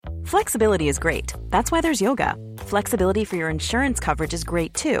Flexibility is great. That's why there's yoga. Flexibility for your insurance coverage is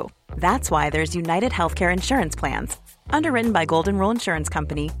great too. That's why there's United Healthcare Insurance Plans. Underwritten by Golden Rule Insurance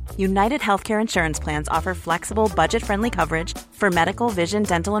Company, United Healthcare Insurance Plans offer flexible, budget-friendly coverage for medical, vision,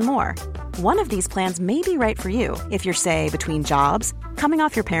 dental, and more. One of these plans may be right for you if you're, say, between jobs, coming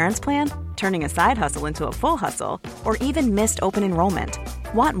off your parents' plan, turning a side hustle into a full hustle, or even missed open enrollment.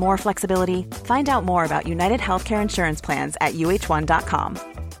 Want more flexibility? Find out more about United Healthcare Insurance Plans at uh1.com.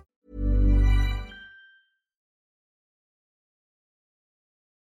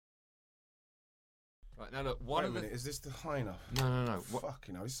 Right, now look, Wait a minute, is this the high enough? No.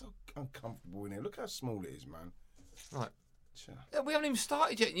 Fucking hell, it's so uncomfortable in here. Look how small it is, man. Right. Sure. We haven't even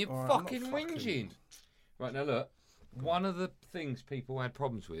started yet and you're All right, I'm fucking not fucking- whinging. Right, now look, one of the things people had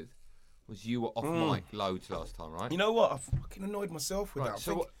problems with was you were off mic loads last time, right? You know what? I fucking annoyed myself with Right, that.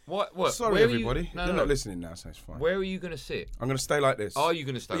 so what? Sorry, where everybody. Are you, no, You're no, not listening now, so it's fine. Where are you going to sit? I'm going to stay like this. Are you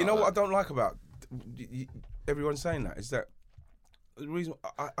going to stay But you like know what that? I don't like about everyone saying that is that the reason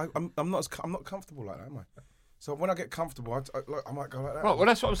I'm not comfortable like that, am I? So when I get comfortable, I might go like that. Right, well,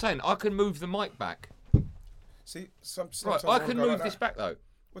 that's what I'm saying. I can move the mic back. See, sometimes Right, I wanna can go move like this that. back, though.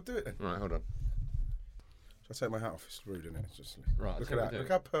 Well, do it then. Right, hold on. Shall I take my hat off? It's rude, isn't it? It's just, Right, look I'll at tell that. you Look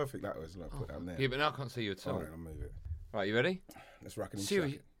how perfect that was. Look, put that there. Yeah, but now I can't see you at all. All right, I'll move it. Right, you ready? Let's rockin' and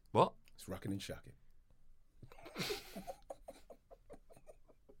Serious? shack it. What? Let's rockin' and shack it.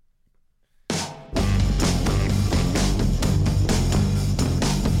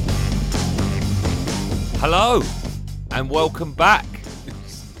 Hello, and welcome back.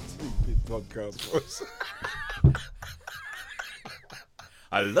 Stupid podcast voice.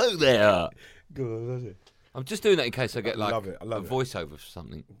 Hello there. Good, is it? I'm just doing that in case I get like love it, I love a it. voiceover for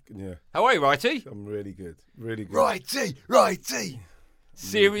something. Yeah, How are you, Righty? I'm really good. Really good. Righty.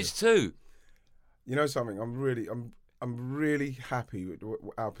 Series 2. You know something? I'm really happy with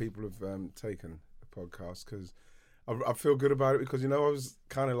how people have taken the podcast because I feel good about it because, you know, I was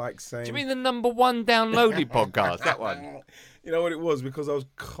kind of like saying... Do you mean the #1 downloaded podcast, that one? You know what it was? Because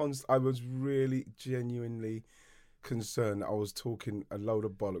I was really genuinely concerned that I was talking a load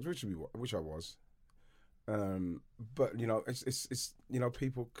of bollocks, which I was. But, you know, it's you know,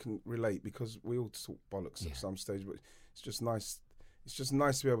 people can relate because we all talk bollocks at some stage, but it's just nice. It's just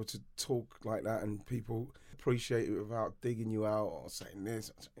nice to be able to talk like that and people appreciate it without digging you out or saying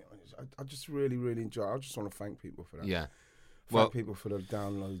this. I just really, really enjoy it. I just want to thank people for that. Yeah. Thank people for the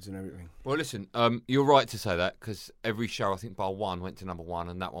downloads and everything. Well, listen, you're right to say that because every show, I think, bar one went to #1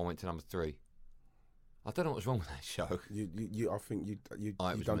 and that one went to #3. I don't know what's wrong with that show. I think you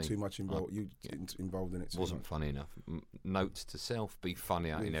was done me. too much involved. Involved in it. It too wasn't much. funny enough. Notes to self, be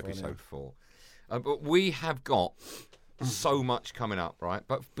funnier in Be episode funnier. 4. But we have got so much coming up, right?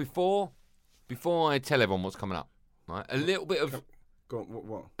 But before I tell everyone what's coming up, right? A little bit of Go on,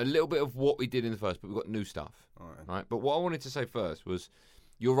 what? a little bit of what we did in the first, but we've got new stuff, All right. right? But what I wanted to say first was,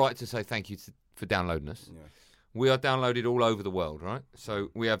 you're right to say thank you for downloading us. Yeah. We are downloaded all over the world, right? So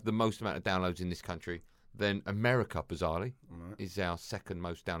we have the most amount of downloads in this country. Then America, bizarrely, is our second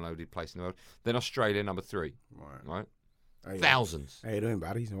most downloaded place in the world. Then Australia, #3, right? Hey, Thousands. How you doing,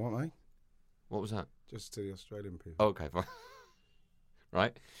 buddies? What, mate? What was that? Just to the Australian people. Oh, okay, fine.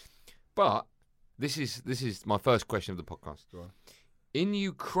 Right? But this is my first question of the podcast. Go on. In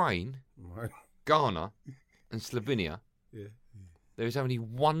Ukraine, Right. Ghana, and Slovenia, Yeah. there is only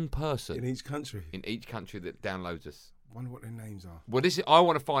one In person each country. in each country that downloads us. Wonder what their names are. Well, I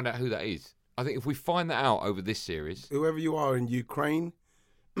want to find out who that is. I think if we find that out over this series, Whoever you are in Ukraine,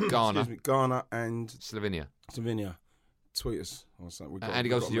 Ghana, excuse me, Ghana and Slovenia, Slovenia, tweet us or something. and it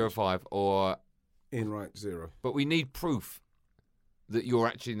goes to 05, or in right 0. but we need proof that you're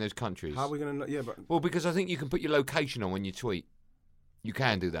actually in those countries. How are we going to know? Yeah, but Well, because I think you can put your location on when you tweet. You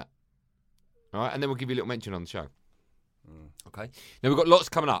can do that. All right, and then we'll give you a little mention on the show. Okay. Now we've got lots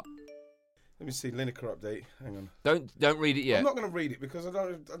coming up. let me see Lineker update. Hang on. Don't read it yet. I'm not going to read it because I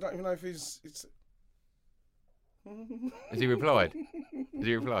don't even know if it's. Has he replied? Has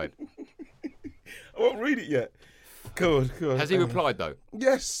he replied? I won't read it yet. Go on. Has he replied though?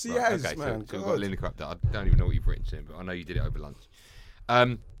 Yes, he Right, has, okay, man. So we've God. got a Lineker update. I don't even know what you've written to him, but I know you did it over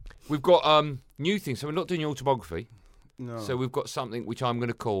lunch. We've got new things. So we're not doing your autobiography. No. So we've got something which I'm going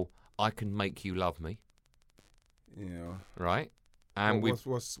to call "I Can Make You Love Me." Yeah. Right? And what's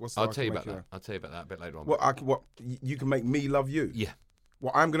the I'll I tell you can about make that. I'll tell you about that a bit later on. What you can make me love you? Yeah.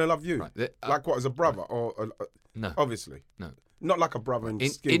 What, I'm going to love you? Right. Like what, as a brother? Or No. obviously. No. Not like a brother in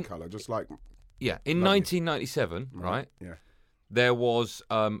skin colour, just like... Yeah. In Love you. 1997, right? Yeah. There was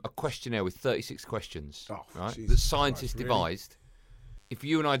a questionnaire with 36 questions, Oh, right? Jesus That scientists Christ, really? devised. If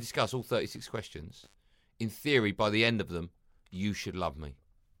you and I discuss all 36 questions, in theory, by the end of them, you should love me.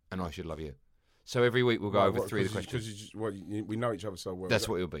 and I should love you. So every week we'll go over 3 of the questions. Because we know each other so well. That's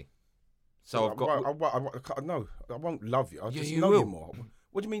what it'll be. So I've got... No, I won't love you. I'll just you know will. you more.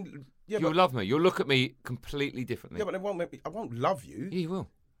 What do you mean? Yeah, You'll love me. You'll look at me completely differently. Yeah, but I won't love you. Yeah, you will.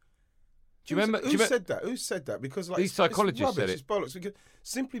 Do you remember? Who said that? Who said that? Because like these psychologists said it. It's bollocks.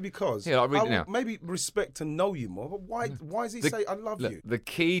 Simply because I'll read it now. Maybe respect to know you more. But why does he say I love you? The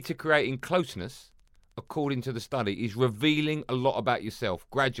key to creating closeness, according to the study, is revealing a lot about yourself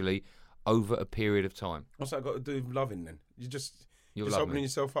gradually over a period of time. What's that got to do with loving then? You're just love opening me.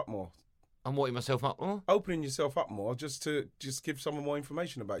 yourself up more. I'm wanting myself up more? Opening yourself up more just to give someone more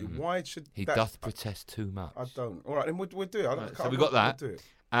information about you. Why should he doth protest too much? I don't. All right, then we'll do it. Right, so we got that. We'll do it.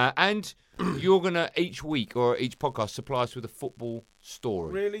 And you're going to, each week or each podcast, supply us with a football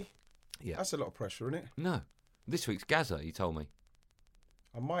story. Really? Yeah. That's a lot of pressure, isn't it? No. This week's Gaza, you told me.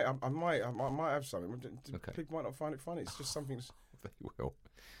 I might have something. Okay. People might not find it funny. It's just something. They will.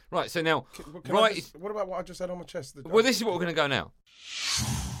 Right, so now... what about what I just had on my chest? Well, this is what we're going to go now.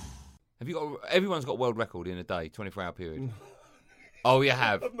 Everyone's got a world record in a day, 24-hour period. Oh, you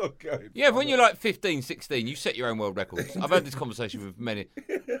have? I'm not going. Yeah, when you're like 15, 16, you set your own world records. I've had this conversation with many.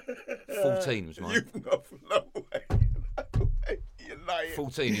 14 was mine. You've not. No way. You're lying.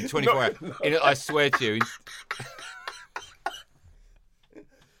 14 in 24 hours. I swear to you.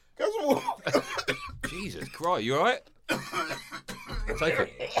 Jesus Christ, you all right? Take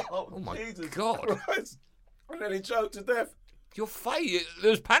it. Oh my Jesus God. Christ. I nearly choked to death. Your face,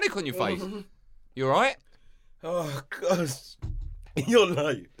 there was panic on your face. You all right? Oh, God. You're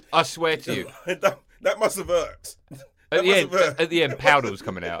lying. I swear to you. That must have hurt. At the end, powder was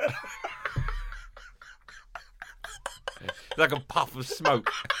coming out. Like a puff of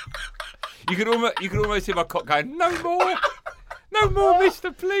smoke. You could almost hear my cock going, no more,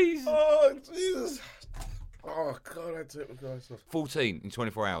 mister, please. Oh, Jesus. Oh, God, I took the guys off. 14 in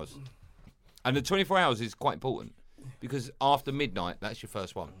 24 hours. And the 24 hours is quite important because after midnight, that's your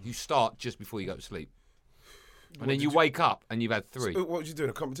first one. You start just before you go to sleep. And then you wake up and you've had 3. So what would you do in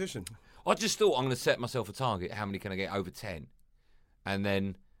a competition? I just thought I'm going to set myself a target. How many can I get over 10? And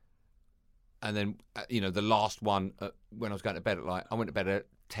then the last one, when I was going to bed at I went to bed at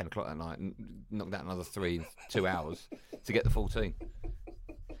 10 o'clock that night and knocked out another 3 in 2 hours to get the 14.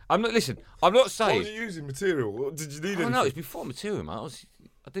 I'm not saying. What was you using material? What, did you need anything? No, it's before material, mate.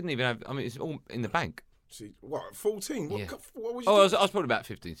 I didn't even have. I mean, it's all in the bank. See, what, 14? Yeah. What was you I was probably about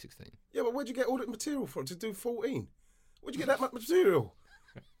 15, 16. Yeah, but where'd you get all that material from to do 14? Where'd you get that much material?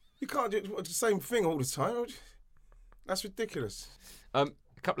 You can't do the same thing all the time. That's ridiculous. A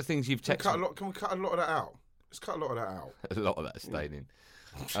couple of things you've texted. Can we cut a lot of that out? Let's cut a lot of that out. A lot of that staying in.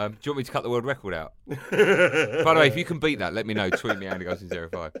 Do you want me to cut the world record out? By the way, if you can beat that, let me know. Tweet me Andy Goes in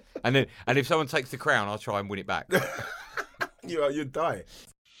 05. And if someone takes the crown, I'll try and win it back. You'd die.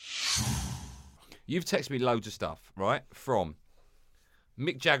 You've texted me loads of stuff, right? From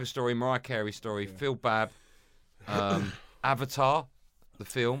Mick Jagger story, Mariah Carey story, Phil Babb, Avatar, the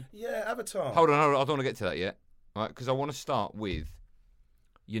film. Yeah, Avatar. Hold on. I don't want to get to that yet. Right? Because I want to start with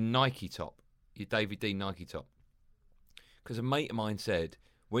your Nike top, your David Dean Nike top. Because a mate of mine said,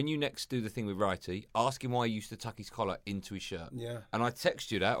 when you next do the thing with Righty, ask him why he used to tuck his collar into his shirt. Yeah. And I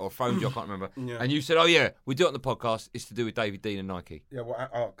texted you that, or phoned you, I can't remember. Yeah. And you said, oh yeah, we do it on the podcast. It's to do with David Dean and Nike. Yeah, well,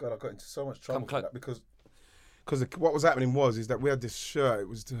 oh God, I got into so much trouble for that because what was happening is that we had this shirt. It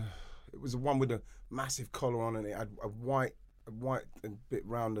was the one with a massive collar on, and it had a white and bit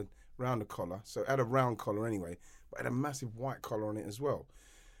round the collar. So it had a round collar anyway, but it had a massive white collar on it as well.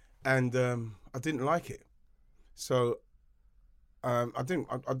 And I didn't like it. So I didn't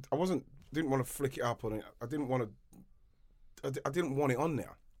want to flick it up on it. I didn't want it on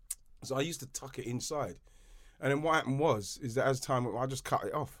there. So I used to tuck it inside. And then what happened is that as time went on, I just cut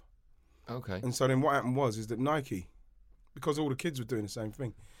it off. Okay. And so then what happened is that Nike, because all the kids were doing the same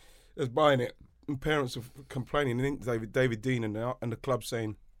thing, they was buying it, and parents were complaining. And David Dean and the club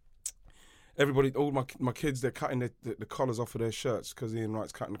saying, everybody, all my kids, they're cutting the collars off of their shirts because Ian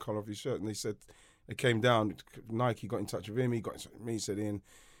Wright's cutting the collar off his shirt. And they said, they came down, Nike got in touch with him, he got in touch with me, he said, Ian,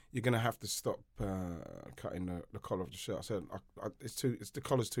 you're going to have to stop cutting the collar off the shirt. I said, the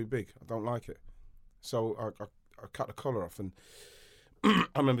collar's too big, I don't like it. So I cut the collar off, and I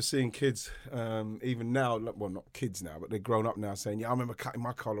remember seeing kids, even now, well, not kids now, but they're grown up now, saying, yeah, I remember cutting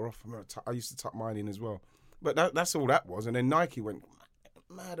my collar off. I used to tuck mine in as well. But that's all that was. And then Nike went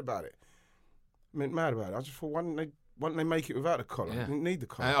mad about it. I just thought, why didn't they make it without the collar? Yeah. They didn't need the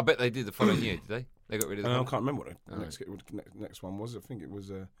collar. I bet they did the following year, did they? They got rid of the collar? I can't remember what the next one was. I think it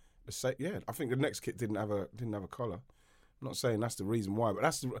was I think the next kit didn't have a collar. I'm not saying that's the reason why,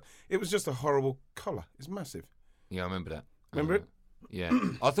 but it was just a horrible collar. It's massive. Yeah, I remember that. Remember it? Yeah.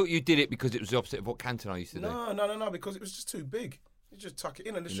 I thought you did it because it was the opposite of what Cantona used to do. No, because it was just too big. You just tuck it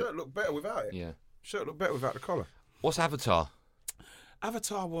in, and the shirt looked better without it. Yeah. Shirt looked better without the collar. What's Avatar?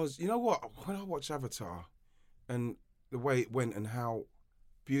 Avatar was, you know what? When I watched Avatar, and the way it went, and how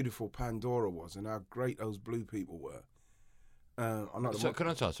beautiful Pandora was, and how great those blue people were. Can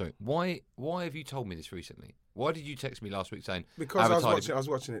I tell? Sorry. Why have you told me this recently? Why did you text me last week saying because Avatar I was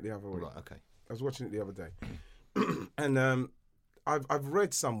watching it the other week. Right. Okay. I was watching it the other day, and I've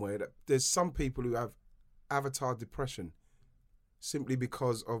read somewhere that there's some people who have Avatar depression simply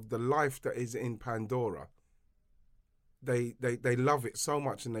because of the life that is in Pandora. They love it so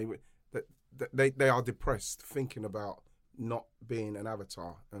much, and they are depressed thinking about not being an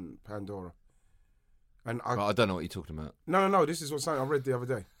Avatar and Pandora. And I don't know what you're talking about. No. This is something I read the other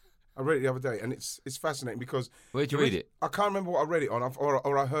day. I read it the other day, and it's fascinating because where'd you read it? I can't remember what I read it on,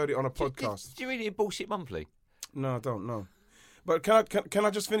 or I heard it on a podcast. Did you read it in Bullshit Monthly? No, I don't know. But can I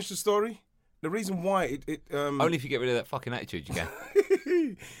just finish the story? The reason why it only if you get rid of that fucking attitude, you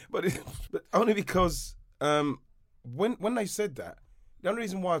can. but only because when they said that, the only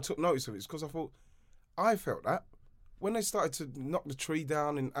reason why I took notice of it is because I felt that when they started to knock the tree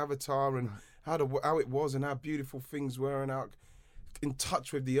down in Avatar and how it was and how beautiful things were and how in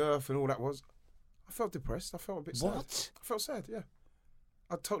touch with the earth and all that was, I felt depressed. I felt a bit sad. What? I felt sad. Yeah,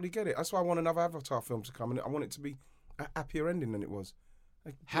 I totally get it. That's why I want another Avatar film to come, and I want it to be a happier ending than it was.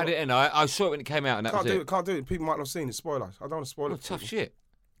 How did it end? I saw it when it came out, and that was it. Can't do it. People might not have seen it. Spoilers. I don't want to spoil it. Tough shit.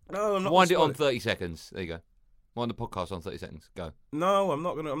 No, I'm not. Wind it on 30 seconds. There you go. Wind the podcast on 30 seconds. Go. No, I'm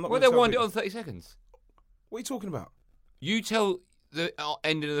not gonna. Well, then wind it on 30 seconds. What are you talking about? You tell the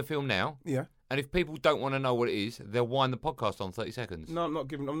ending of the film now. Yeah. And if people don't want to know what it is, they'll wind the podcast on 30 seconds. No, I'm not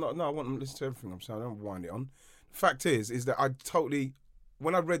giving. No, I want them to listen to everything I'm saying. I don't wind it on. The fact is that I totally.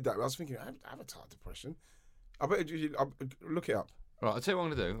 When I read that, I was thinking Avatar depression. I bet you look it up. Right, I'll tell you what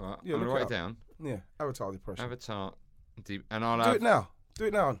I'm going to do. Right, Yeah, I'm going to write it up. down. Yeah, Avatar depression. Avatar, and I'll do have... it now. Do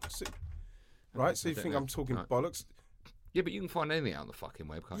it now. Right, so you don't think know. I'm talking Right. bollocks? Yeah, but you can find anything out on the fucking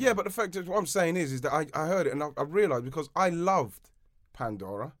web, can't Yeah, you? but the fact is, what I'm saying is that I heard it and I realised because I loved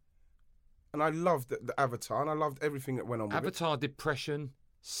Pandora, and I loved the Avatar, and I loved everything that went on with Avatar Depression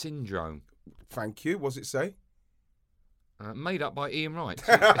Syndrome. it. Thank you. What's it say? Made up by Ian Wright.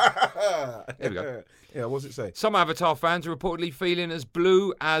 There we go. Yeah, what's it say? Some Avatar fans are reportedly feeling as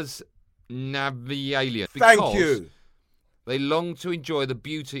blue as Navi Alien. Thank you. They long to enjoy the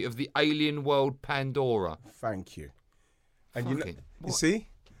beauty of the alien world Pandora. Thank you. And Fucking- you see?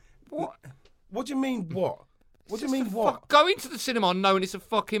 What? What do you mean what? What do you mean what? Fuck, go into the cinema knowing it's a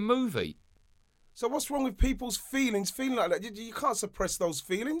fucking movie. So what's wrong with people's feelings feeling like that? You can't suppress those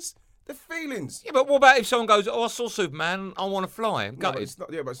feelings. They're feelings. Yeah, but what about if someone goes, I saw Superman, I want to fly. I'm No, but gutted. it's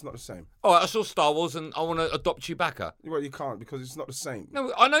not, yeah, but it's not the same. All right, I saw Star Wars and I want to adopt Chewbacca. Well, you can't because it's not the same.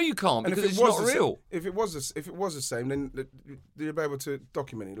 No, I know you can't And because if it's it was not the real. If it was the same, then you'd be able to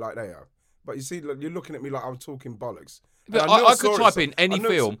document it like they are. But you see, look, you're looking at me like I'm talking bollocks. But And knew I saw could it, type so- in any I knew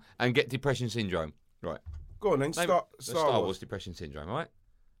it- film and get depression syndrome. Right. Go on then, Name Star Star Wars. Wars depression syndrome, all right?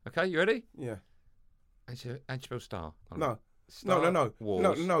 Okay, you ready? Yeah. How'd you spell star? Hold on. No. Star No.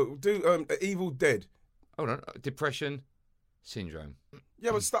 Wars. No. Do Evil Dead. Hold on. Depression syndrome.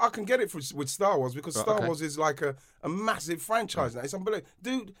 Yeah, but I can get it with Star Wars because Right, Star okay. Wars is like a massive franchise now. It's unbelievable.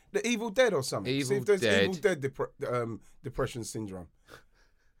 Do the Evil Dead or something. See Evil if there's Dead. Evil Dead depression syndrome.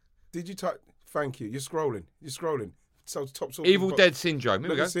 Did you type? Thank you. You're scrolling. So top sort. Evil Dead syndrome.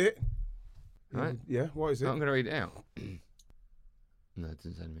 Here we Look, go. see it. Right. Yeah. What is it? I'm going to read it out. No, it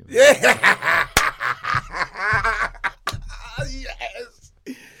doesn't say anything. Yeah. Yes.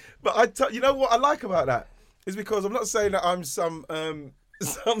 But you know what I like about that is because I'm not saying that I'm some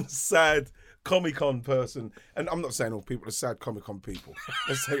sad Comic-Con person, and I'm not saying all people are sad Comic-Con people.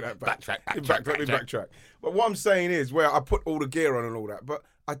 Let's take that back. Backtrack. But what I'm saying is where I put all the gear on and all that. But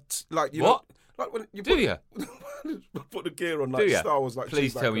What? know, like when you Do put, you? put the gear on Do like you? Star Wars, like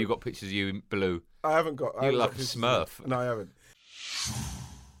Please tell me Chewbacca. you've got pictures of you in blue. I haven't got. I You haven't look got like a pictures of Smurf. it. No, I haven't.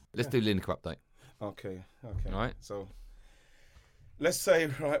 Let's do Lineker update. Okay. All right. So let's say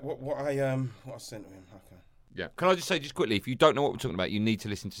what I sent to him. Okay. Yeah. Can I just say just quickly, if you don't know what we're talking about, you need to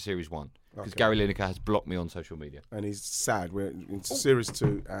listen to Series 1. Because Okay. Gary Lineker has blocked me on social media. And he's sad. We're into Series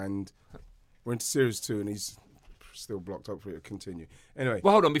 2 and he's still blocked. Hopefully it'll continue. Anyway.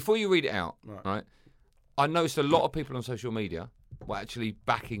 Well, hold on. Before you read it out, Right. right? I noticed a lot of people on social media were actually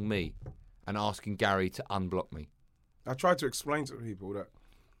backing me and asking Gary to unblock me. I tried to explain to people that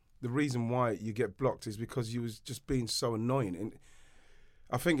the reason why you get blocked is because you was just being so annoying. And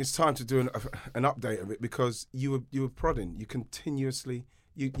I think it's time to do an update of it because you were prodding.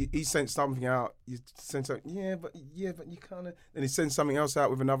 You he sent something out. You send something, yeah, but you kind of. Then he sends something else out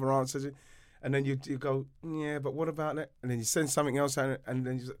with another answer, and then you go, yeah, but what about that? And then you send something else out, and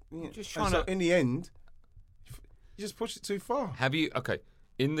then Just and trying so to. in the end, you just push it too far. Have you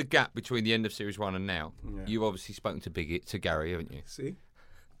in the gap between the end of series 1 and now? Yeah. You've obviously spoken to Gary, haven't you? See,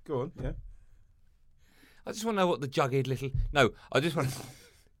 go on, yeah. I just want to know what the jughead little. No, I just want.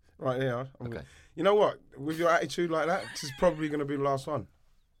 Right, yeah. Okay. You know what? With your attitude like that, this is probably going to be the last one.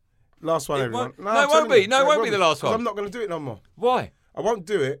 Last one, It everyone. won't- no, I'm it won't telling be. you. No, it won't be the last 'Cause one. I'm not going to do it no more. Why? I won't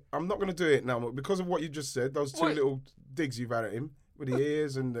do it. I'm not going to do it now because of what you just said. Those two What? little digs you've had at him with the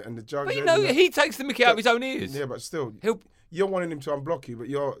ears and the jug. But you know, he takes the mickey out of his own ears. Yeah, but still, He'll. you're wanting him to unblock you, but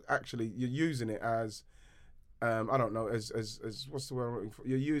you're using it as, I don't know, as what's the word I'm looking for?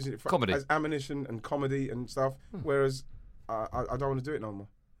 You're using it Comedy. as ammunition and comedy and stuff. Whereas I don't want to do it no more.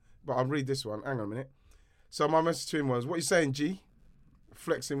 But I'll read this one. Hang on a minute. So my message to him was, "What you saying, G?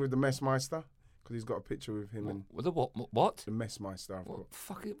 Flexing with the Messmeister because he's got a picture with him and The what? What? the Messmeister. I've got. What?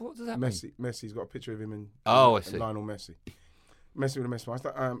 Fuck it. What does that mean? Messi's got a picture of him and Oh, I and see. Lionel Messi. Messi with the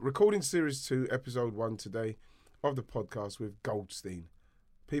Messmeister. Recording series 2, episode 1 today of the podcast with Goldstein.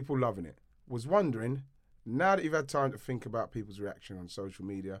 People loving it. Was wondering, now that you've had time to think about people's reaction on social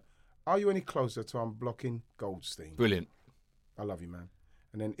media, are you any closer to unblocking Goldstein? Brilliant. I love you, man.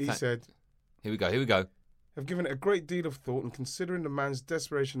 And then he said, Here we go. have given it a great deal of thought, and considering the man's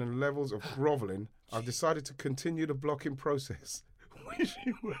desperation and levels of grovelling, I've decided to continue the blocking process. Wish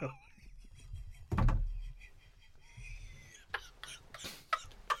you well.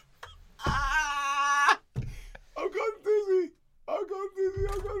 I've got dizzy.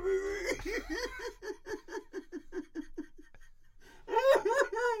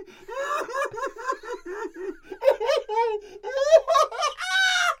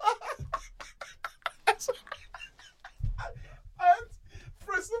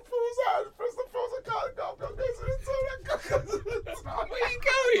 Press the pause out. Press the pause. I can't go. Go to the toilet. Go to the toilet. Where are you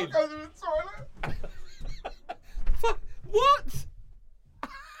going? Go to the toilet. Fuck. What?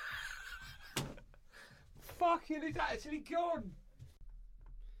 Fucking, it's actually gone.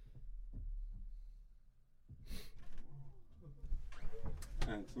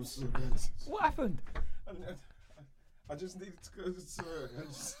 I'm so good. What happened? I just needed to go to the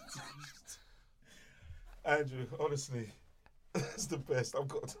toilet. Andrew, honestly, that's the best. I've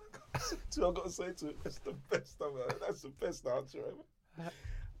got to say to it, that's the best. That's the best answer ever.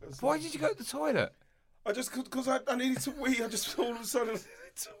 Why did you go to the toilet? I just because I needed to wee. I just all of a sudden I needed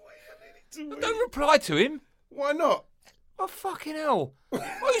to wee. Don't reply to him. Why not? Oh, fucking hell.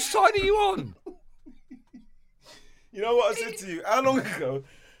 Whose side are you on? You know what I said to you? How long ago?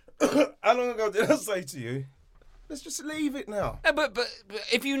 How long ago did I say to you? Let's just leave it now. Yeah, but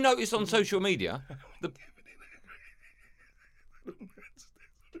if you notice on social media,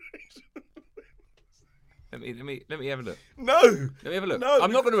 let me have a look. No. Let me have a look. No,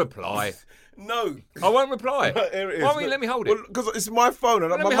 I'm not going to reply. No. I won't reply. Here it is. Why won't you let me hold it? Well, because it's my phone,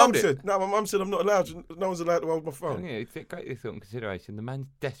 and Let my me mum hold it. said. No, my mum said I'm not allowed. No one's allowed to hold my phone. Yeah, greatly thought and consideration. The man's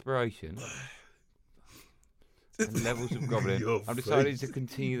desperation and levels of gobbling. Your I've decided face. to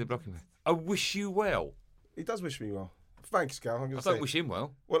continue the blocking. I wish you well. He does wish me well. Thanks, Cal. I'm I gonna don't say. wish him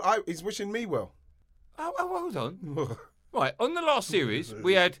well. Well, he's wishing me well. Oh, hold on. Right, on the last series,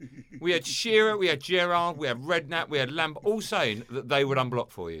 we had Shearer, we had Gerrard, we had Redknapp, we had Lamb, all saying that they would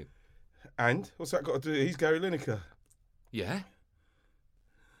unblock for you. And what's that got to do? He's Gary Lineker. Yeah.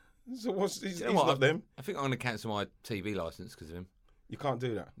 So he's You know not what? them. I think I'm going to cancel my TV licence because of him. You can't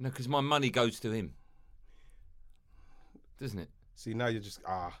do that. No, because my money goes to him. Doesn't it? See, now you're just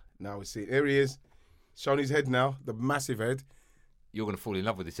now we see. Here he is, showing his head now, the massive head. You're going to fall in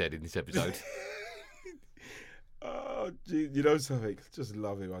love with this head in this episode. Oh, gee, you know something? Just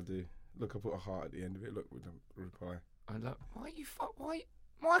love him. I do. Look, I put a heart at the end of it. Look with the reply. I'm like,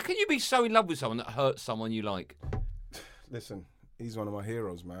 why can you be so in love with someone that hurts someone you like? Listen, he's one of my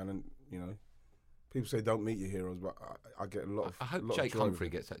heroes, man, and you know, people say don't meet your heroes, but I get a lot of. I hope lot Jake of joy Humphrey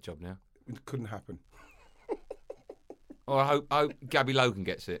with it. gets that job now. It couldn't happen. Or I hope Gabby Logan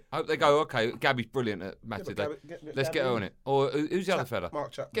gets it. I hope they go, okay, Gabby's brilliant at match but today. Gabby Let's get her on it. Or who's the other fella?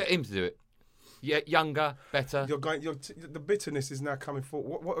 Mark Chapman. Get him to do it. Yeah, younger, better. You're going. The bitterness is now coming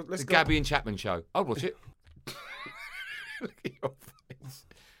forward. What? Let's The go. Gabby and Chapman show. I'll watch it. Look at your face.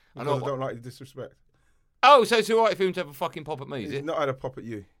 Because I don't like the disrespect. Oh, so it's all right for him to have a fucking pop at me, is He's it? not had a pop at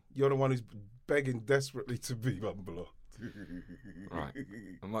you. You're the one who's begging desperately to be unblocked. Right.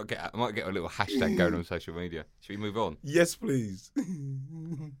 I might get a little hashtag going on social media. Should we move on? Yes, please.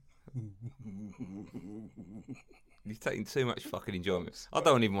 He's taking too much fucking enjoyment. I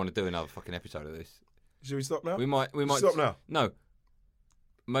don't even want to do another fucking episode of this. Should we stop now? We might Stop now. No.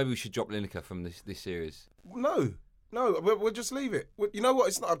 maybe we should drop Lineker from this series. No, we'll just leave it. You know what?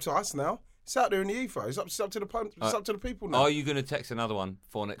 It's not up to us now. It's out there in the ether. It's up to the people now. Are you going to text another one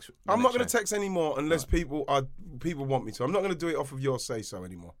for next? I'm not going to text anymore unless people want me to. I'm not going to do it off of your say so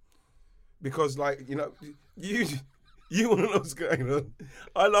anymore, because like you know, you want to know what's going on.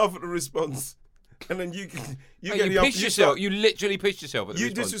 I laugh at the response, and then you pissed yourself. You literally pissed yourself at the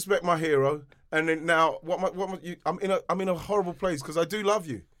response. Disrespect my hero, and then now I'm in a horrible place because I do love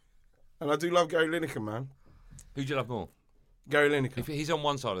you, and I do love Gary Lineker, man. Who do you love more? Gary Lineker. If he's on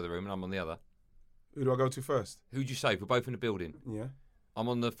one side of the room and I'm on the other, who do I go to first? Who'd you save? We're both in the building. Yeah. I'm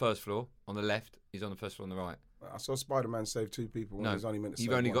on the first floor on the left. He's on the first floor on the right. I saw Spider-Man save 2 people when he was only meant to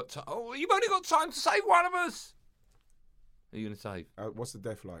save one. You've only got time to save one of us. Who are you going to save? What's the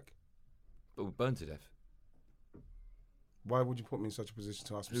death like? But we're burned to death. Why would you put me in such a position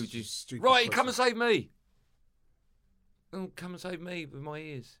to ask me such a stupid Right, question? come and save me. Come and save me with my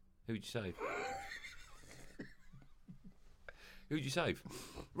ears. Who'd you save? Who'd you save?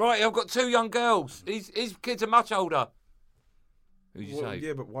 Right, I've got 2 young girls. His kids are much older. Who'd you save?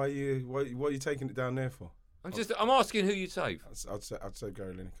 Yeah, but why are you taking it down there for? I'm asking who you'd save. I'd save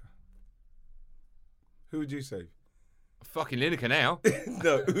Gary Lineker. Who would you save? Fucking Lineker now.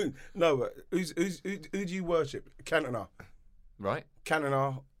 no. Who do you worship? Cantona. Right.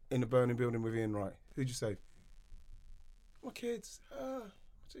 Cantona in the burning building with Ian Wright. Who'd you save? My kids.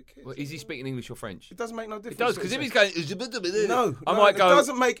 2 kids. Well, is he speaking English or French? It doesn't make no difference. It does, because if he's going... It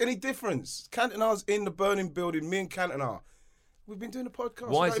doesn't make any difference. Cantona's in the burning building. Me and Cantona. We've been doing a podcast.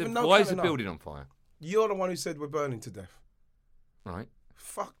 Why is the building on fire? You're the one who said we're burning to death. Right.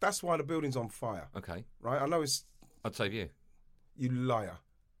 Fuck, that's why the building's on fire. Okay. Right? I know it's... I'd save you. You liar.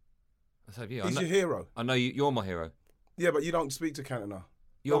 I'd save you. He's your hero. I know you're my hero. Yeah, but you don't speak to Cantona.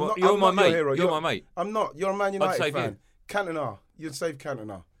 You're my mate. You're my mate. I'm not. You're a Man United fan. You. Cantona. You'd save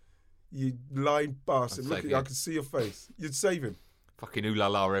Cantona. You lying bastard. Look at you. I can see your face. You'd save him. Fucking ooh la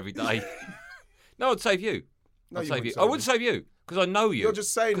la every day. No, I'd save you. No, I'd save you. I would save you. Because I know you. You're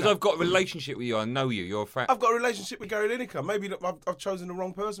just saying because I've got a relationship with you. I know you. You're a friend. I've got a relationship with Gary Lineker. Maybe I've chosen the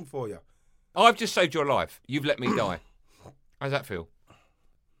wrong person for you. I've just saved your life. You've let me die. How's that feel?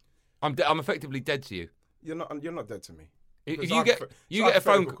 I'm effectively dead to you. You're not dead to me. If you get a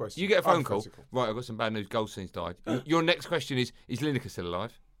phone call. Right, I've got some bad news. Goldstein's died. Your next question is Lineker still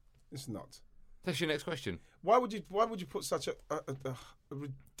alive? It's not. That's your next question. Why would you put such a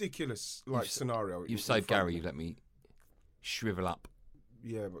ridiculous scenario? You've saved Gary. You let me shrivel up.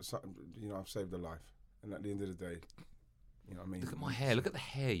 Yeah, but I've saved a life, and at the end of the day, you know what I mean. Look at my hair. Look at the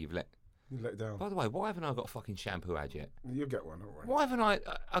hair you've let. You let down. By the way, why haven't I got a fucking shampoo ad yet? You'll get one, don't worry. Why haven't I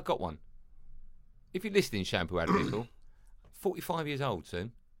got one? If you're listening, shampoo ad people, 45 years old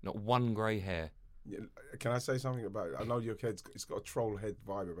soon, not one grey hair. Yeah, can I say something about it? I know your head's it's got a troll head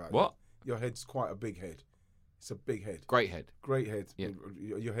vibe about it. What? Your head's quite a big head. It's a big head. Great head. Great head. Yeah.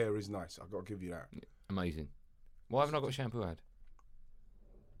 Your hair is nice. I've got to give you that. Amazing. Why haven't I got a shampoo ad?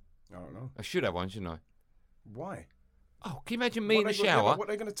 I don't know. I should have one, shouldn't I? Why? Oh, can you imagine me in the shower? What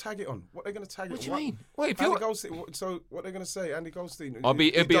are they going to tag it on? What are they going to tag it on? What do you mean? Wait, if Andy Goldstein, so what are they going to say? Andy Goldstein, who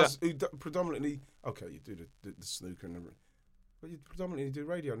predominantly... Okay, you do the snooker and the... But you predominantly do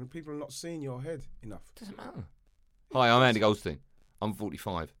radio and people are not seeing your head enough. Doesn't matter. Hi, I'm Andy Goldstein. I'm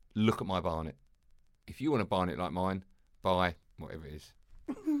 45. Look at my barnet. If you want a barnet like mine, buy whatever it is.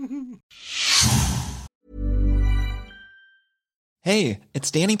 Hey,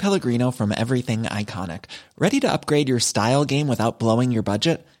 it's Danny Pellegrino from Everything Iconic. Ready to upgrade your style game without blowing your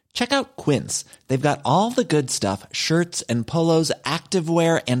budget? Check out Quince. They've got all the good stuff, shirts and polos,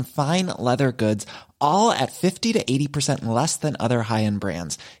 activewear, and fine leather goods, all at 50 to 80% less than other high-end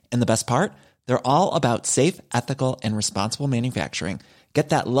brands. And the best part? They're all about safe, ethical, and responsible manufacturing. Get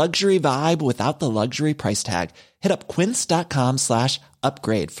that luxury vibe without the luxury price tag. Hit up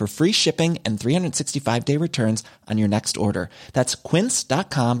quince.com/upgrade for free shipping and 365-day returns on your next order. That's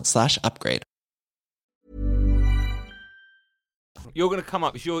quince.com/upgrade. You're going to come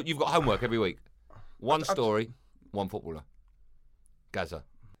up. You've got homework every week. One story, one footballer. Gaza.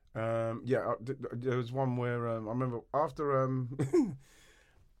 There was one where I remember after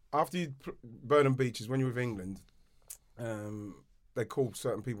after you Burnham Beaches when you were with England, they called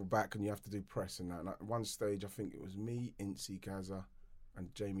certain people back and you have to do press and that. And at one stage, I think it was me, Incy, Gaza,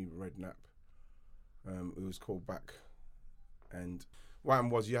 and Jamie Redknapp who was called back. And what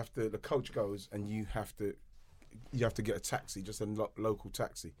happened was the coach goes and you have to get a taxi, just a local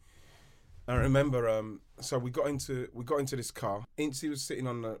taxi. I remember, so we got into this car. Incy was sitting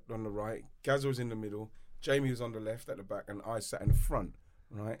on the right, Gaza was in the middle, Jamie was on the left at the back, and I sat in the front,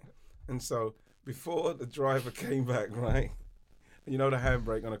 right? And so before the driver came back, right, You know the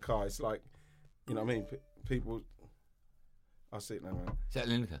handbrake on a car. It's like, you know what I mean. People. I see it now, man. Is that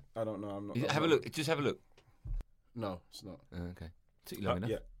Lineker? I don't know. I'm not. Have a look. Just have a look. No, it's not. Okay. Took you long enough.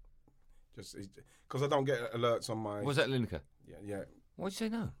 Yeah. Just because I don't get alerts on my. Was that Lineker? Yeah. Why'd you say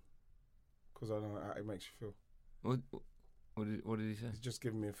no? Because I don't know how it makes you feel. What did he say? He's just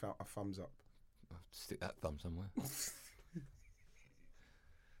giving me a thumbs up. I'll stick that thumb somewhere.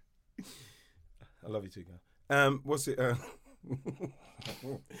 I love you too, guy. What's it?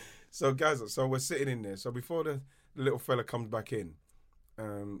 So Gaza. So we're sitting in there. So before the little fella comes back in,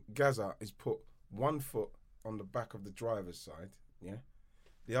 Gaza is put one foot on the back of the driver's side. Yeah.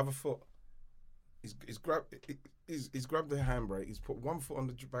 The other foot. He's grabbed the handbrake. He's put one foot on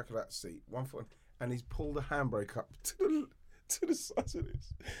the back of that seat, one foot, and he's pulled the handbrake up to the size of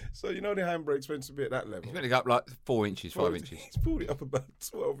this. So you know the handbrake's meant to be at that level. He's meant to go up like 4 inches, 5 inches. He's pulled it up about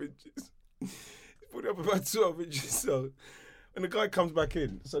 12 inches. He's pulled it up about 12 inches. So when the guy comes back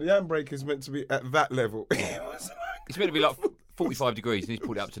in, so the handbrake is meant to be at that level. It's meant to be like 45 degrees, and he's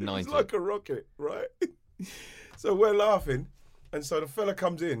pulled it up to 90. It's like a rocket, right? So we're laughing, and so the fella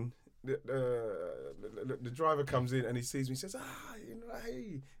comes in. The driver comes in and he sees me. He says,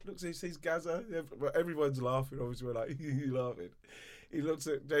 hey. Looks, he sees Gaza. Everyone's laughing. Obviously, we're like, you laughing. He looks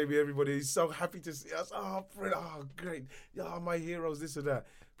at Jamie, everybody. He's so happy to see us. Oh, great. Yeah, my heroes, this and that.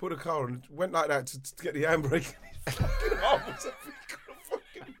 Put a car on, went like that to get the handbrake. And his fucking arm was up. He couldn't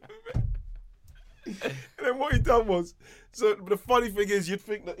fucking move it. And then what he done was, so the funny thing is, you'd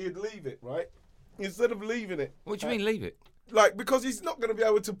think that he'd leave it, right? Instead of leaving it. What do you mean, leave it? Like, because he's not going to be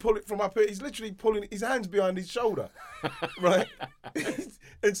able to pull it from up here. He's literally pulling his hands behind his shoulder, right?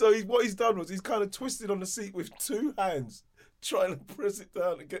 And so what he's done was he's kind of twisted on the seat with two hands, trying to press it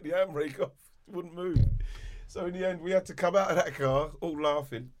down and get the handbrake off. It wouldn't move. So in the end, we had to come out of that car, all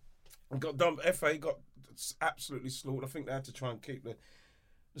laughing, and got done. FA got absolutely slaughtered. I think they had to try and keep the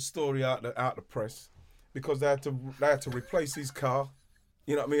story out the press because they had to replace his car.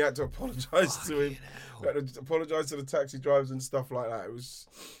 You know what I mean? I had to apologise to him. I had to apologise to the taxi drivers and stuff like that.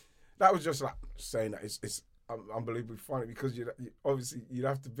 That was just like saying that it's unbelievably funny because you obviously you'd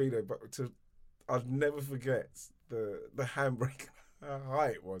have to be there, but I'd never forget the handbrake, how high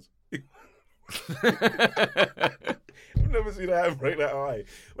it was. I've never seen a handbrake that high.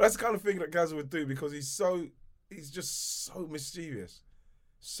 But that's the kind of thing that Gaza would do because he's just so mischievous.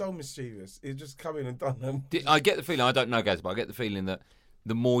 So mischievous. He'd just come in and done them. I get the feeling, I don't know Gaz, but I get the feeling that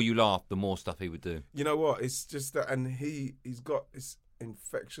the more you laugh, the more stuff he would do. You know what? It's just that, and he's got this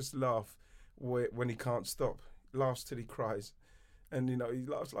infectious laugh when he can't stop. He laughs till he cries. And, you know, he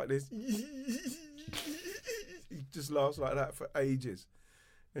laughs like this. He just laughs like that for ages.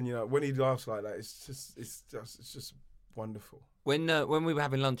 And, you know, when he laughs like that, it's just wonderful. When we were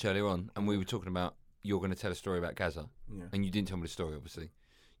having lunch earlier on, and we were talking about you're going to tell a story about Gaza, and you didn't tell me the story, obviously.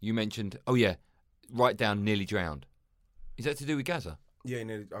 You mentioned, write down nearly drowned. Is that to do with Gaza? Yeah,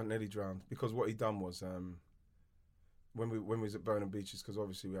 I nearly drowned because what he done was when we was at Burnham Beaches, because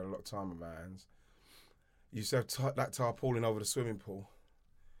obviously we had a lot of time on our hands. You used to have that tarpaulin over the swimming pool,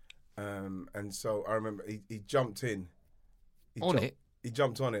 and so I remember he jumped in. He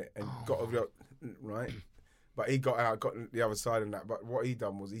jumped on it and got over right, but he got out, got the other side and that. But what he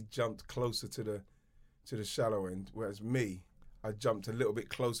done was he jumped closer to the shallow end, whereas me, I jumped a little bit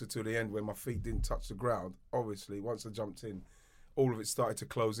closer to the end where my feet didn't touch the ground. Obviously, once I jumped in, all of it started to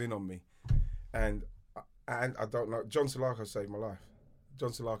close in on me. And I don't know, John Salako saved my life.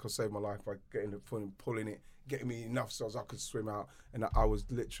 John Salako saved my life by pulling it, getting me enough so I could swim out. And I was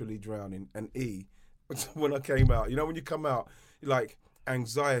literally drowning. And when I came out, you know, when you come out, like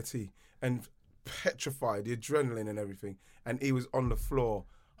anxiety and petrified, the adrenaline and everything. And he was on the floor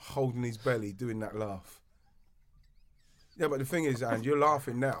holding his belly, doing that laugh. Yeah, but the thing is, and you're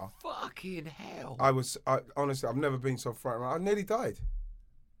laughing now. Fucking hell. Honestly, I've never been so frightened. I nearly died.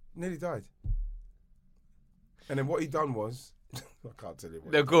 And then what he done was, I can't tell you.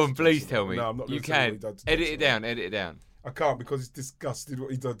 No, go on, please tell me. No, I'm not. You can. Edit it down. I can't because it's disgusting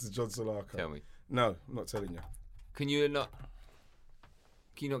what he done to John Salako. Tell me. No, I'm not telling you. Can you not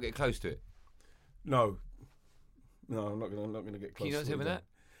get close to it? No, I'm not gonna get close. Can you not tell me that?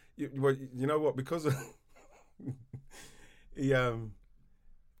 You know what? Because he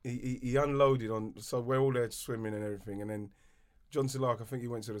unloaded on. So we're all there swimming and everything, and then John Salako, I think he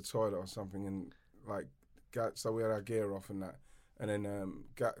went to the toilet or something, and so we had our gear off and that, and then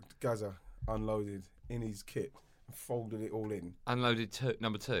Gaza unloaded in his kit and folded it all in. Unloaded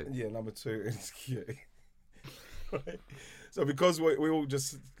number 2. Yeah, number 2 in his kit. Right. So because we all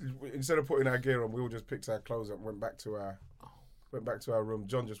just, instead of putting our gear on, we all just picked our clothes up and went back to our room.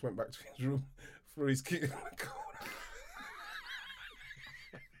 John just went back to his room, threw his kit in the corner.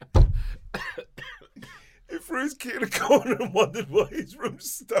 He threw his key in the corner and wondered why his room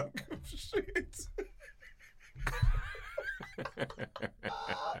stunk of shit.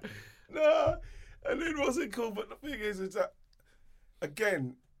 Nah, and it wasn't cool. But the thing is that,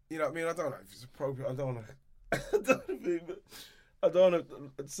 again, you know what I mean? I don't know if it's appropriate. I don't want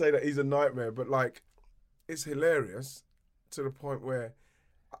to say that he's a nightmare, but like, it's hilarious to the point where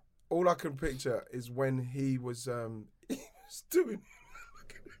all I can picture is when he was doing,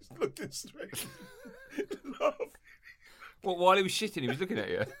 looking straight, laughing. What, while he was shitting, he was looking at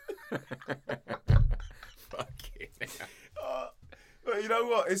you? Fucking hell. But you know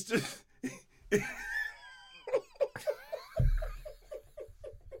what? It's just.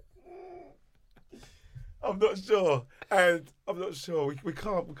 I'm not sure, and I'm not sure. We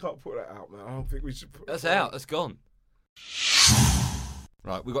can't put that out, man. I don't think we should put. That's out. That's gone.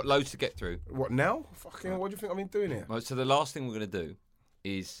 Right, we've got loads to get through. What now? Fucking, what do you think I've been doing here? Right, so the last thing we're going to do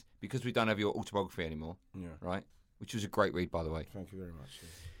is, because we don't have your autobiography anymore, right? Which was a great read, by the way. Thank you very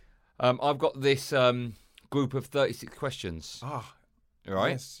much. I've got this group of 36 questions. Ah,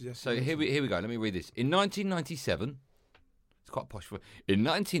 right. Yes. So here we go. Let me read this. In 1997, it's quite a posh word. In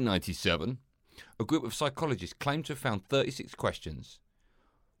 1997, a group of psychologists claimed to have found 36 questions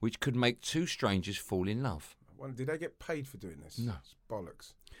which could make two strangers fall in love. Well, did they get paid for doing this? No. It's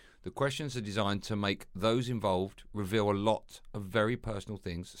bollocks. The questions are designed to make those involved reveal a lot of very personal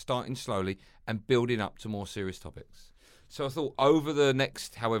things, starting slowly and building up to more serious topics. So I thought over the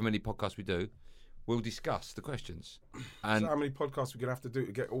next however many podcasts we do, we'll discuss the questions. And so how many podcasts we gonna have to do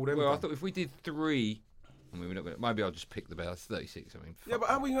to get all them? well, I done? thought if we did 3, I mean, we're not gonna, maybe I'll just pick the best 36. I mean, Yeah, but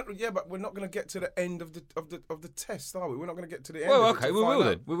but we're not going to get to the end of the test, are we? We're not going to get to the end. well, of it okay, to we find will out.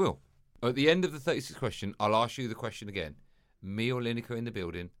 then. We will. At the end of the 36th question, I'll ask you the question again. Me or Lineker in the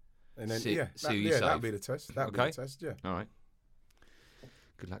building. And then See who you that'll save. be the test. That'll be Okay. the test. Yeah. All right.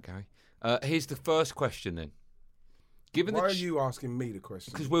 Good luck, Gary. Here's the first question then. Given Why are you asking me the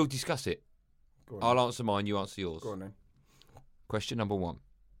question? Because we'll discuss it. Go on, I'll answer mine, you answer yours. go on then. Question number 1.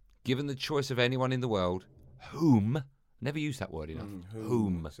 Given the choice of anyone in the world, whom, never use that word enough,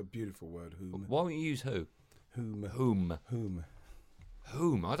 whom. It's a beautiful word. Whom. Why won't you use who? Whom. Whom. Whom.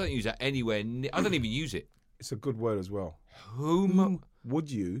 Whom. I don't use that anywhere. I don't even use it. It's a good word as well. Whom. Would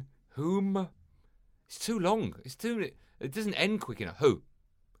you? Whom. It's too long. It doesn't end quick enough. Who?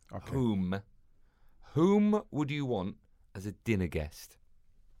 Okay. Whom. Whom would you want as a dinner guest?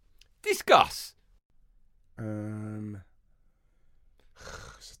 Discuss.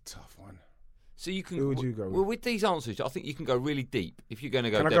 It's a tough one. So you can. Who would you go with? Well, with these answers, I think you can go really deep. If you're going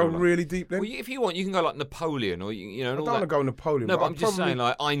to go, Can I dead go or not. really deep then? Well, if you want, you can go like Napoleon, or you know. I And don't all want to that. go Napoleon. No, but I'd I'm just probably- saying,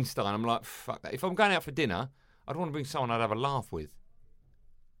 like Einstein. I'm like, fuck that. If I'm going out for dinner, I'd want to bring someone I'd have a laugh with.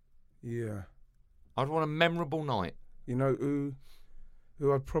 Yeah. I'd want a memorable night. You know who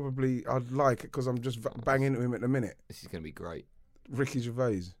I'd like because I'm just banging into him at the minute. This is going to be great. Ricky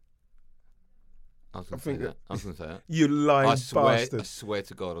Gervais. I was I going to say think that. I was going to say that. You lying I bastard. swear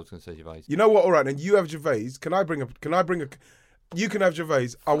to God, I was going to say Gervais. You know what? All right, then you have Gervais. Can I bring a? You can have Gervais.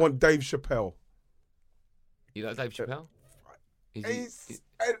 I want Dave Chappelle. You like Dave Chappelle?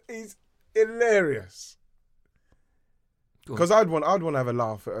 He's hilarious. Go on. Because I'd want to have a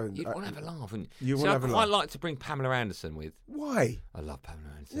laugh. You'd want to have a laugh, wouldn't You you? wanna See, have a I'd quite laugh. like to bring Pamela Anderson with. Why? I love Pamela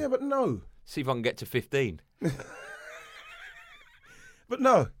Anderson. Yeah, but no. See if I can get to 15. But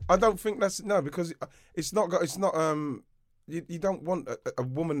no, I don't think that's because it's not. You don't want a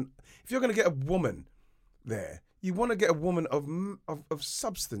woman. If you're going to get a woman there, you want to get a woman of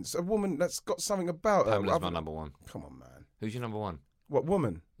substance, a woman that's got something about her. Pamela's my number 1. Come on, man. Who's your number 1? What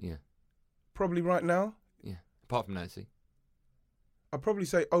woman? Yeah. Probably right now. Yeah. Apart from Nancy. I'd probably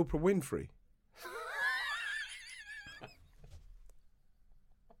say Oprah Winfrey.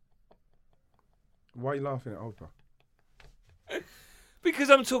 Why are you laughing at Oprah?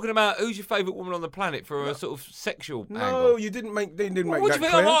 Because I'm talking about who's your favourite woman on the planet for a sort of sexual No, angle. you didn't make. They didn't make What that do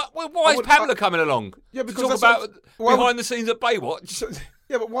you think? clear. Why is Pamela coming along? Yeah, to because talk that's about what- why behind would- the scenes at Baywatch. So,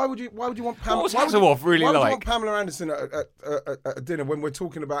 yeah, but why would you want Pamela? What's why would you- Hasselhoff really why would like? you want Pamela Anderson at a dinner when we're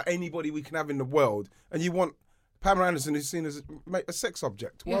talking about anybody we can have in the world, and you want Pamela Anderson who's seen as a sex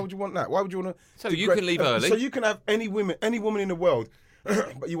object? Why Yeah. would you want that? Why would you want to? So you can leave early. So you can have any woman in the world,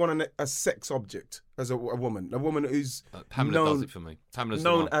 but you want a sex object as a woman who's Pamela known, does it for me. Pamela's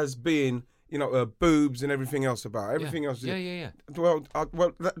known the one. as being, boobs and everything else about her. Everything else. Yeah. Well,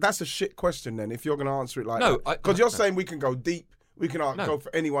 that's a shit question then. If you're going to answer it like No, that, because you're no. saying we can go deep, we can go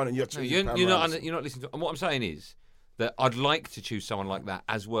for anyone, and you're No, choosing. you're not listening to. And what I'm saying is that I'd like to choose someone like that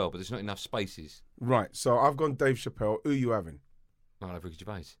as well, but there's not enough spaces. Right. So I've gone Dave Chappelle. Who you having? I love Ricky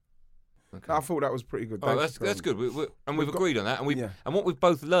Gervais. Okay. I thought that was pretty good. Oh, Thanks that's for good. We've agreed on that. And Yeah. and what we've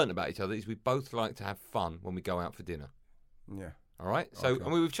both learned about each other is we both like to have fun when we go out for dinner. Yeah. All right. So Okay.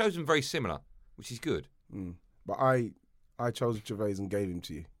 and we've chosen very similar, which is good. But I chose Gervais and gave him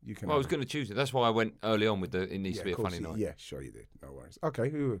to you. You can. Well, I was going to choose it. That's why I went early on with it needs to be a of course funny night. Yeah, sure you did. No worries. Okay,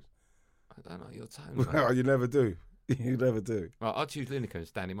 who? I don't know your tone. mate. Well, you never do. You never do. Right, I'll choose Lineker and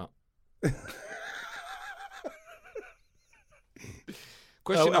stand him up.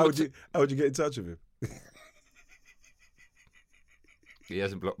 Question How number two. would you get in touch with him? He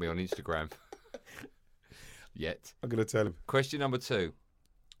hasn't blocked me on Instagram yet. I'm gonna tell him. Question number 2.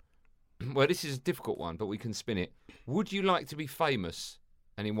 Well, this is a difficult one, but we can spin it. Would you like to be famous,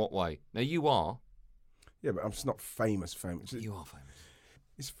 and in what way? Now, you are. Yeah, but I'm just not famous. You are famous.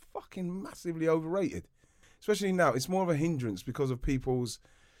 It's fucking massively overrated, especially now. It's more of a hindrance because of people's,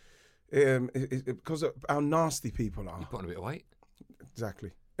 because of how nasty people are. You've put on a bit of weight.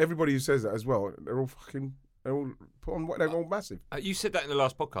 Exactly. Everybody who says that as well, they're all put on what they're all massive. You said that in the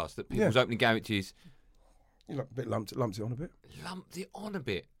last podcast, that people's opening guarantees You know, a bit lumped it on a bit. lumped it on a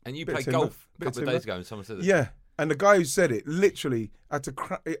bit. And you Bit played timber, golf a bit couple of timber. days ago and someone said that. Yeah, and the guy who said it literally had to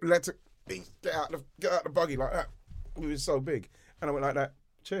get out the buggy like that. It was so big, and I went like that.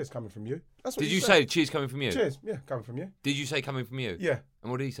 Cheers, coming from you. That's what Did he you said. say cheers coming from you? Cheers? Yeah, coming from you. Did you say coming from you? Yeah. And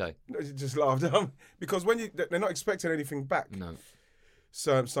what did he say? He just laughed because when they're not expecting anything back. No.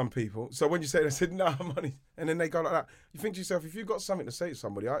 So some people. So when you say it, I said, "No, money," and then they go like that. You think to yourself, if you've got something to say to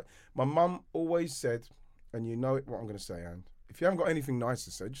somebody, my mum always said, and you know what I'm going to say, Anne. If you haven't got anything nice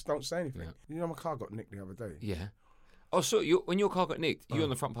to say, just don't say anything. Yeah. You know, my car got nicked the other day. Yeah. Oh, so when your car got nicked, you were on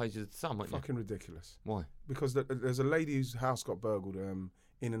the front page of the Sun, weren't you? Fucking ridiculous. Why? Because there's a lady whose house got burgled in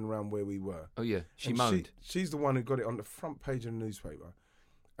and around where we were. Oh, yeah. She And moaned. She's the one who got it on the front page of the newspaper,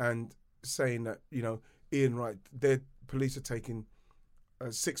 and saying that Ian Wright, their police are taking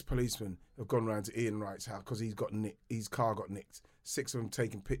 6 policemen have gone round to Ian Wright's house because his car got nicked. 6 of them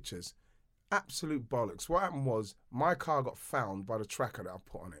taking pictures. Absolute bollocks. What happened was my car got found by the tracker that I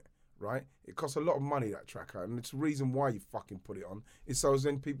put on it. Right? It costs a lot of money, that tracker, and it's the reason why you fucking put it on. Is so as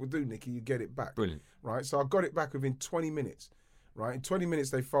then people do, Nicky, you get it back. Brilliant. Right? So I got it back within 20 minutes. Right? In 20 minutes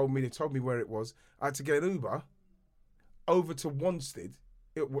they phoned me, they told me where it was. I had to get an Uber over to Wanstead,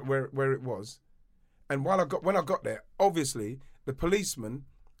 where it was. And when I got there, obviously the policeman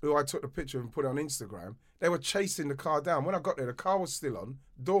who I took the picture of and put it on Instagram, they were chasing the car down. When I got there, the car was still on,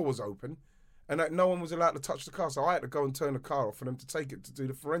 door was open, and no one was allowed to touch the car. So I had to go and turn the car off for them to take it to do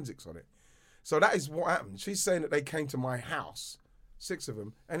the forensics on it. So that is what happened. She's saying that they came to my house, 6 of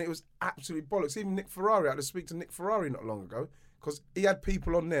them, and it was absolutely bollocks. Even Nick Ferrari, I had to speak to Nick Ferrari not long ago, because he had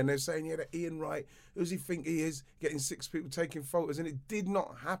people on there and they're saying, yeah, that Ian Wright, who does he think he is, getting 6 people taking photos, and it did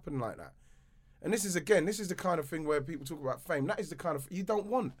not happen like that. And this is the kind of thing where people talk about fame. That is the kind of you don't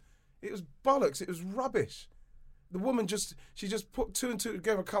want. It was bollocks. It was rubbish. The woman she just put 2 and 2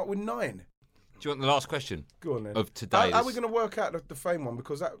 together, come up with 9. Do you want the last question Go on then. of today? How are we going to work out the fame one?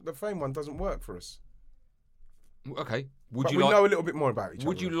 Because the fame one doesn't work for us. Okay. But we know a little bit more about each other.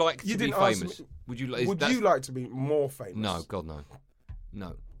 Would you like to be didn't ask famous? me- Would you like to be more famous? No, God, no.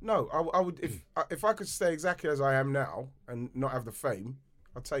 No. No, I would if I could stay exactly as I am now and not have the fame,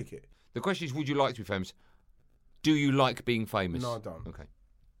 I'd take it. The question is, would you like to be famous? Do you like being famous? No, I don't. Okay.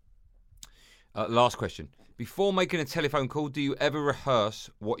 Last question. Before making a telephone call, do you ever rehearse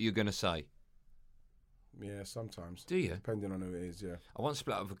what you're going to say? Yeah, sometimes. Do you? Depending on who it is, yeah. I once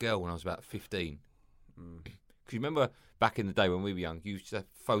split up with a girl when I was about 15. Because you remember back in the day when we were young, you used to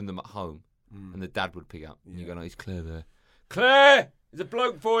phone them at home and the dad would pick up. And you go, no, it's Claire there. Claire! There's a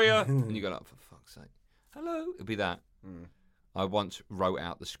bloke for you! And you go, like, for fuck's sake. Hello? It'd be that. I once wrote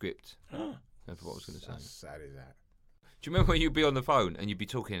out the script of what I was going to say. How sad is that? Do you remember when you'd be on the phone and you'd be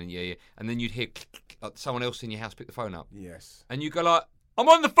talking and then you'd hear like someone else in your house pick the phone up? Yes. And you go like, I'm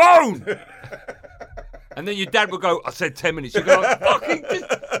on the phone! And then your dad would go, I said 10 minutes. You go like, fucking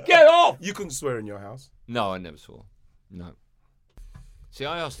just get off! You couldn't swear in your house? No, I never swore. No. See,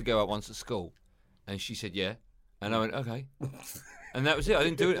 I asked the girl out once at school and she said, yeah. And I went, okay. And that was it. I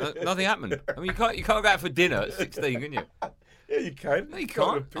didn't do it. Nothing happened. I mean, you can't go out for dinner at 16, can you? Yeah, you can. No, you Go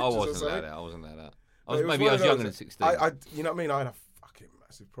to can't. the I pictures or wasn't like something. that. I wasn't like that. But it Maybe I one was of younger those- than 16. you know what I mean? I had a fucking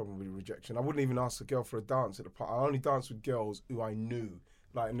massive problem with rejection. I wouldn't even ask a girl for a dance at the party. I only danced with girls who I knew.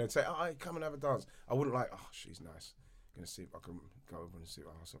 Like, and they'd say, oh, hey, come and have a dance. I wouldn't like, oh, she's nice. Going to see if I can go over and see if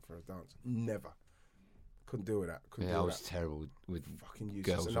I ask her for a dance. Never. Couldn't deal with that. I was terrible with Fucking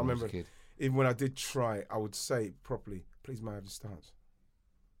useless. girls And when I I was a remember, kid. even when I did try, I would say properly, please may I have this dance?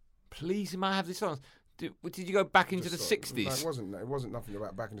 Please, may I have this dance? Did you go back into the Just sort of- 60s? No, it wasn't nothing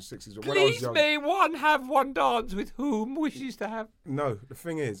about back in the 60s. When I was Please young, may one have one dance with whom wishes to have. no, the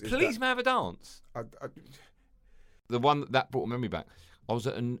thing is Please may have a dance. I, The one that brought a memory back. I was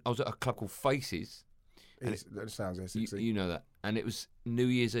at a club called Faces. that sounds sexy. You know that. And it was New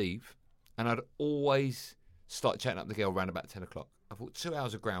Year's Eve. And I'd always start chatting up the girl around about 10 o'clock. I thought 2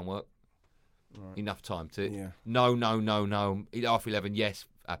 hours of groundwork. Right. Enough time to. Yeah. No. After 11, yes.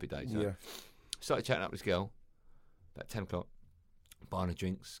 Happy days. So Yeah. started chatting up this girl about 10 o'clock. Buying her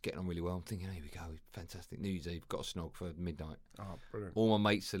drinks. Getting on really well. I'm thinking, here we go. Fantastic. New Year's Eve. Got a snog for midnight. Oh, brilliant. All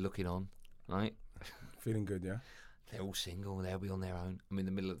my mates are looking on. Right? Feeling good, yeah? They're all single. They'll be on their own. I'm in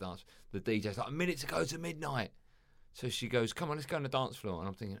the middle of the dance. The DJ's like, a minute to go to midnight. So she goes, come on, let's go on the dance floor. And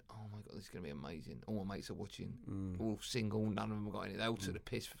I'm thinking, oh my God, this is going to be amazing. All my mates are watching. All single. None of them have got any. They all took the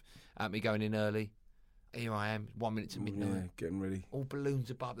piss at me going in early. Here I am, 1 minute to midnight. Yeah, getting ready. All balloons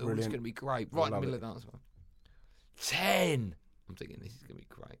above. All it's Brilliant. going to be great. Right in the middle of the dance floor. 10. I'm thinking, this is going to be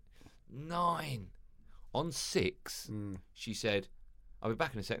great. 9. On 6, she said, I'll be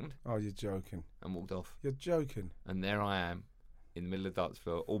back in a second. Oh, you're joking. And walked off. You're joking. And there I am in the middle of the dance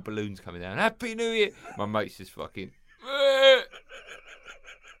floor, all balloons coming down. Happy New Year! My mate's just fucking.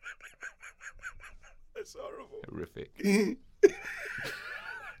 That's horrible. Horrific.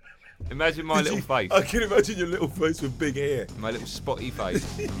 Imagine my little face. I can imagine your little face with big hair. My little spotty face.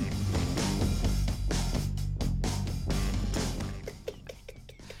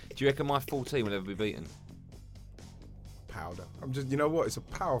 Do you reckon my 14 will ever be beaten? Powder. I'm just, you know what? It's a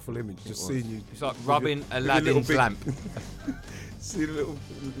powerful image. Just seeing you. It's like with rubbing with your Aladdin's little lamp. See the little,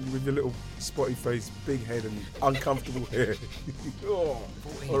 with your little spotty face, big head, and uncomfortable hair. Oh,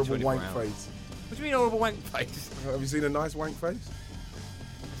 14, horrible 24 wank hours. face. What do you mean horrible wank face? Have you seen a nice wank face?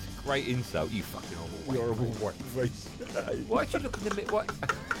 Great insult, you fucking horrible wank. Horrible wank face. Why'd you look in the middle? What?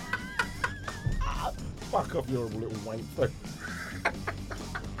 Fuck off, your horrible little wank face.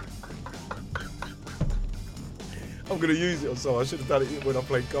 I'm gonna use it or so. I should have done it when I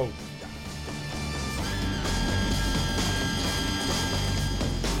played golf.